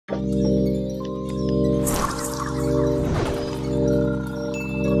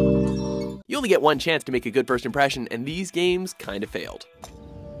You only get one chance to make a good first impression, and these games kinda failed.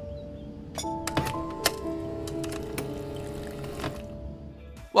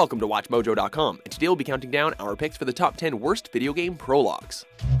 Welcome to WatchMojo.com, and today we'll be counting down our picks for the top 10 worst video game prologues.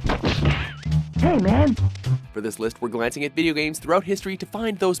 Hey man! For this list, we're glancing at video games throughout history to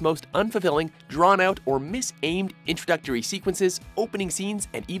find those most unfulfilling, drawn-out, or misaimed introductory sequences, opening scenes,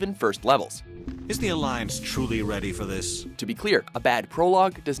 and even first levels. Is the Alliance truly ready for this? To be clear, a bad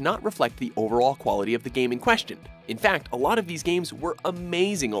prologue does not reflect the overall quality of the game in question. In fact, a lot of these games were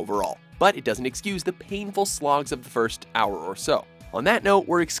amazing overall, but it doesn't excuse the painful slogs of the first hour or so. On that note,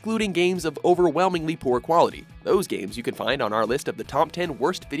 we're excluding games of overwhelmingly poor quality. Those games you can find on our list of the top 10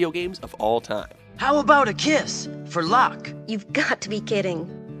 worst video games of all time. How about a kiss for luck? You've got to be kidding.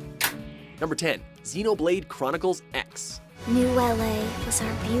 Number 10, Xenoblade Chronicles X. New LA was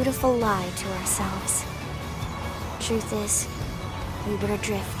our beautiful lie to ourselves. Truth is, we were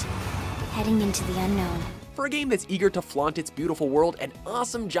adrift, heading into the unknown. For a game that's eager to flaunt its beautiful world and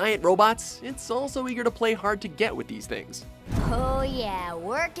awesome giant robots, it's also eager to play hard to get with these things. Oh yeah,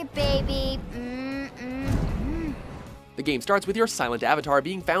 work it, baby. The game starts with your silent avatar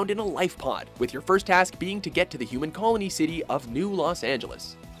being found in a life pod, with your first task being to get to the human colony city of New Los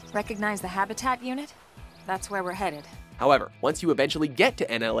Angeles. Recognize the habitat unit? That's where we're headed. However, once you eventually get to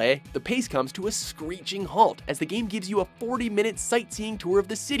NLA, the pace comes to a screeching halt as the game gives you a 40-minute sightseeing tour of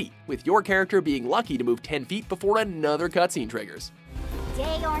the city, with your character being lucky to move 10 feet before another cutscene triggers.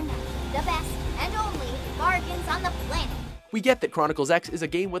 Day or night, the best and only bargains on the planet. We get that Chronicles X is a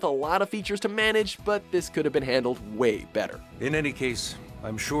game with a lot of features to manage, but this could have been handled way better. In any case,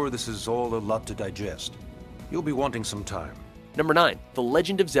 I'm sure this is all a lot to digest. You'll be wanting some time. Number 9, The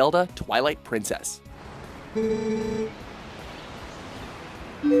Legend of Zelda: Twilight Princess.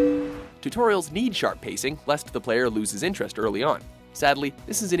 Tutorials need sharp pacing, lest the player loses interest early on. Sadly,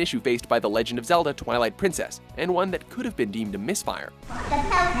 this is an issue faced by The Legend of Zelda: Twilight Princess, and one that could have been deemed a misfire.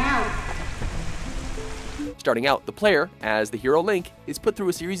 Starting out, the player, as the hero Link, is put through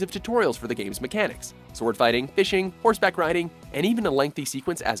a series of tutorials for the game's mechanics: sword fighting, fishing, horseback riding, and even a lengthy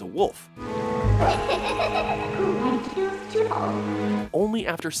sequence as a wolf. Only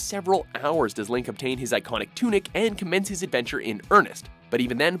after several hours does Link obtain his iconic tunic and commence his adventure in earnest. But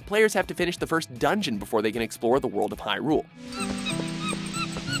even then, players have to finish the first dungeon before they can explore the world of Hyrule.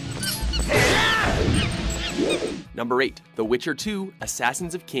 Number 8, The Witcher 2: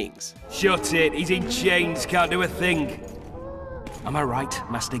 Assassins of Kings. Shut it, he's in chains, can't do a thing. Am I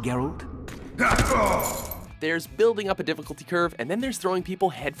right, Master Geralt? There's building up a difficulty curve, and then there's throwing people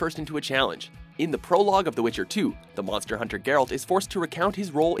headfirst into a challenge. In the prologue of The Witcher 2, the monster hunter Geralt is forced to recount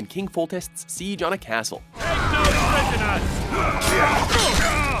his role in King Foltest's siege on a castle.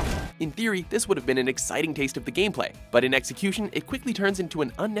 In theory, this would have been an exciting taste of the gameplay, but in execution, it quickly turns into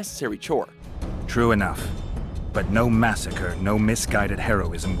an unnecessary chore. True enough. But no massacre, no misguided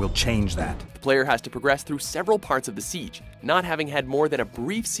heroism will change that. The player has to progress through several parts of the siege, not having had more than a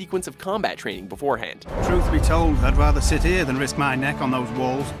brief sequence of combat training beforehand. Truth be told, I'd rather sit here than risk my neck on those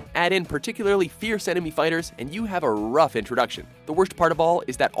walls. Add in particularly fierce enemy fighters, and you have a rough introduction. The worst part of all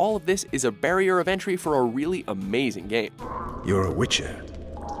is that all of this is a barrier of entry for a really amazing game. You're a witcher.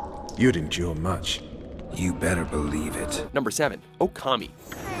 You'd endure much. You better believe it. Number 7, Okami.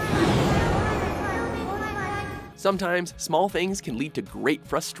 Sometimes, small things can lead to great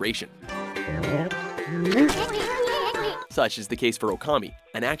frustration. Such is the case for Okami,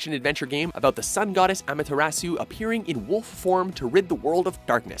 an action-adventure game about the sun goddess Amaterasu appearing in wolf form to rid the world of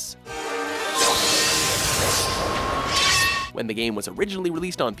darkness. When the game was originally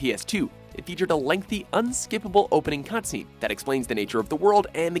released on PS2, it featured a lengthy, unskippable opening cutscene that explains the nature of the world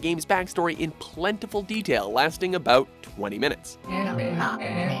and the game's backstory in plentiful detail, lasting about 20 minutes.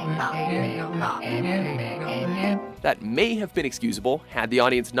 That may have been excusable had the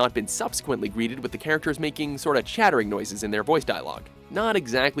audience not been subsequently greeted with the characters making sorta chattering noises in their voice dialogue. Not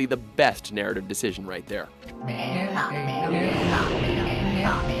exactly the best narrative decision right there.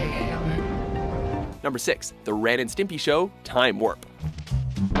 Number 6, The Ren and Stimpy Show: Time Warp.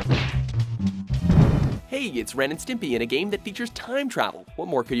 Hey, it's Ren and Stimpy in a game that features time travel. What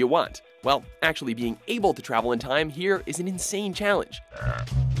more could you want? Well, actually being able to travel in time here is an insane challenge.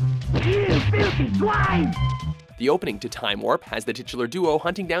 You filthy swine! The opening to Time Warp has the titular duo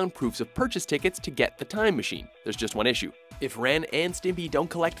hunting down proofs of purchase tickets to get the time machine. There's just one issue. If Ren and Stimpy don't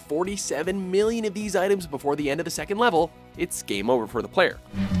collect 47 million of these items before the end of the second level, it's game over for the player.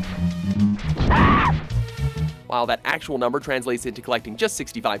 While that actual number translates into collecting just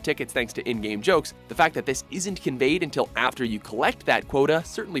 65 tickets thanks to in-game jokes, the fact that this isn't conveyed until after you collect that quota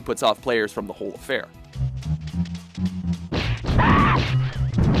certainly puts off players from the whole affair.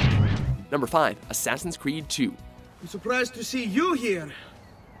 Number 5. Assassin's Creed 2. I'm surprised to see you here.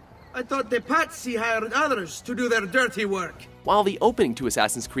 I thought the Patsy hired others to do their dirty work. While the opening to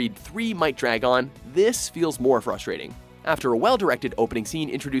Assassin's Creed 3 might drag on, this feels more frustrating. After a well-directed opening scene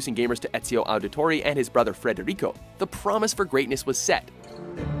introducing gamers to Ezio Auditore and his brother Federico, the promise for greatness was set.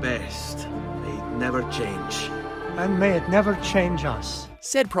 The best. May it never change. And may it never change us.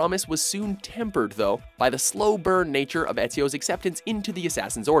 Said promise was soon tempered, though, by the slow burn nature of Ezio's acceptance into the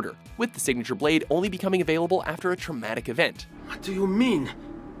Assassin's Order, with the signature blade only becoming available after a traumatic event. What do you mean?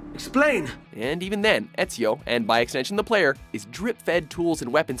 Explain! And even then, Ezio, and by extension the player, is drip-fed tools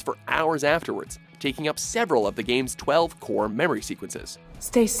and weapons for hours afterwards, taking up several of the game's 12 core memory sequences.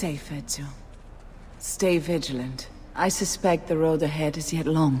 Stay safe, Ezio. Stay vigilant. I suspect the road ahead is yet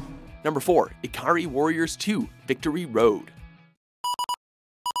long. Number 4. Ikari Warriors 2: Victory Road.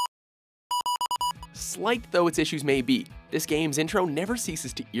 Slight though its issues may be, this game's intro never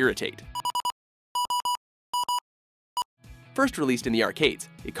ceases to irritate. First released in the arcades,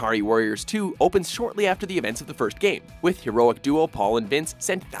 Ikari Warriors 2 opens shortly after the events of the first game, with heroic duo Paul and Vince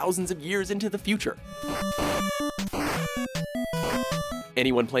sent thousands of years into the future.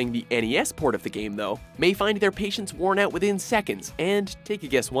 Anyone playing the NES port of the game, though, may find their patience worn out within seconds, and take a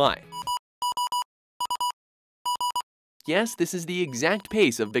guess why. Yes, this is the exact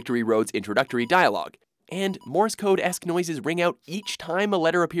pace of Victory Road's introductory dialogue, and Morse code-esque noises ring out each time a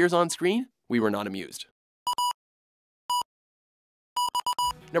letter appears on screen. We were not amused.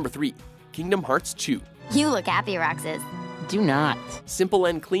 Number 3. Kingdom Hearts 2. You look happy, Roxas. Do not. Simple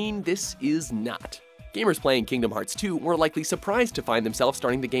and clean, this is not. Gamers playing Kingdom Hearts 2 were likely surprised to find themselves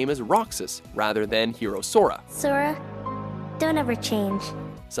starting the game as Roxas, rather than hero Sora. Sora, don't ever change.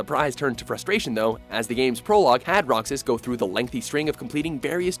 Surprise turned to frustration though, as the game's prologue had Roxas go through the lengthy string of completing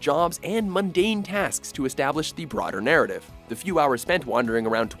various jobs and mundane tasks to establish the broader narrative. The few hours spent wandering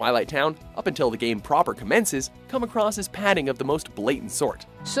around Twilight Town, up until the game proper commences, come across as padding of the most blatant sort.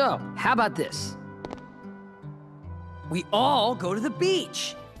 So, how about this? We all go to the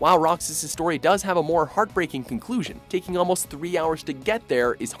beach! While Roxas' story does have a more heartbreaking conclusion, taking almost 3 hours to get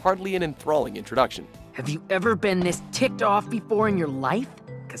there is hardly an enthralling introduction. Have you ever been this ticked off before in your life?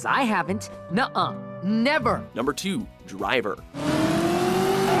 'Cause I haven't. Nuh-uh. Never. Number 2. Driver.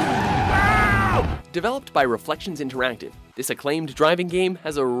 Developed by Reflections Interactive, this acclaimed driving game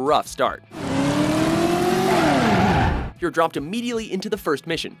has a rough start. You're dropped immediately into the first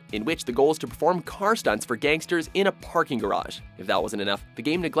mission, in which the goal is to perform car stunts for gangsters in a parking garage. If that wasn't enough, the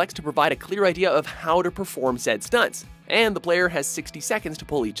game neglects to provide a clear idea of how to perform said stunts, and the player has 60 seconds to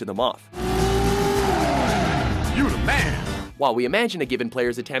pull each of them off. You the man! While we imagine a given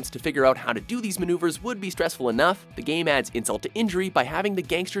player's attempts to figure out how to do these maneuvers would be stressful enough, the game adds insult to injury by having the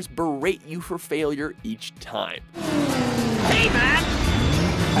gangsters berate you for failure each time. Hey, man!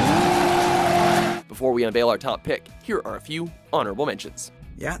 Before we unveil our top pick, here are a few honorable mentions.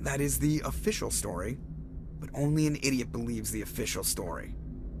 Yeah, that is the official story, but only an idiot believes the official story.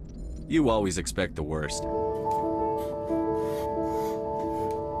 You always expect the worst.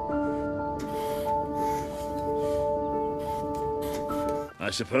 I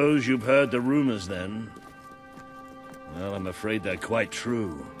suppose you've heard the rumors then. Well, I'm afraid they're quite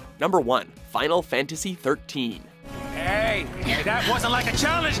true. Number 1. Final Fantasy XIII. Hey, that wasn't like a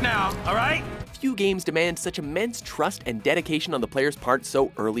challenge now, all right? Few games demand such immense trust and dedication on the player's part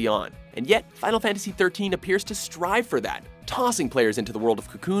so early on. And yet, Final Fantasy XIII appears to strive for that, tossing players into the world of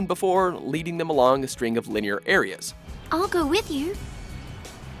Cocoon before leading them along a string of linear areas. I'll go with you.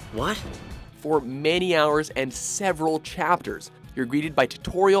 What? For many hours and several chapters, you're greeted by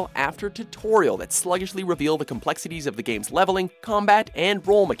tutorial after tutorial that sluggishly reveal the complexities of the game's leveling, combat, and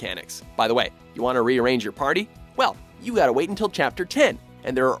role mechanics. By the way, you want to rearrange your party? Well, you gotta wait until chapter 10,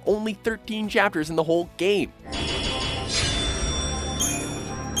 and there are only 13 chapters in the whole game.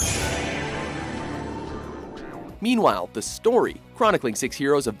 Meanwhile, the story, chronicling 6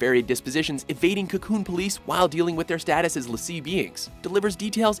 heroes of varied dispositions evading Cocoon police while dealing with their status as Lassie beings, delivers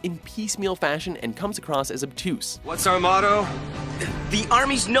details in piecemeal fashion and comes across as obtuse. What's our motto? The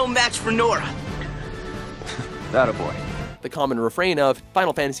army's no match for Nora. Atta boy. The common refrain of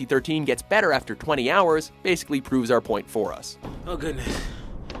Final Fantasy XIII gets better after 20 hours basically proves our point for us. Oh goodness.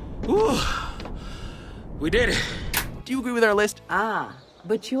 Whew. We did it. Do you agree with our list? Ah,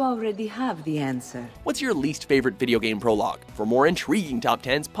 but you already have the answer. What's your least favorite video game prologue? For more intriguing top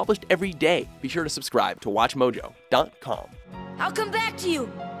 10s published every day, be sure to subscribe to WatchMojo.com. I'll come back to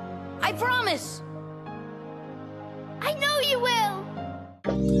you. I promise. I know you will.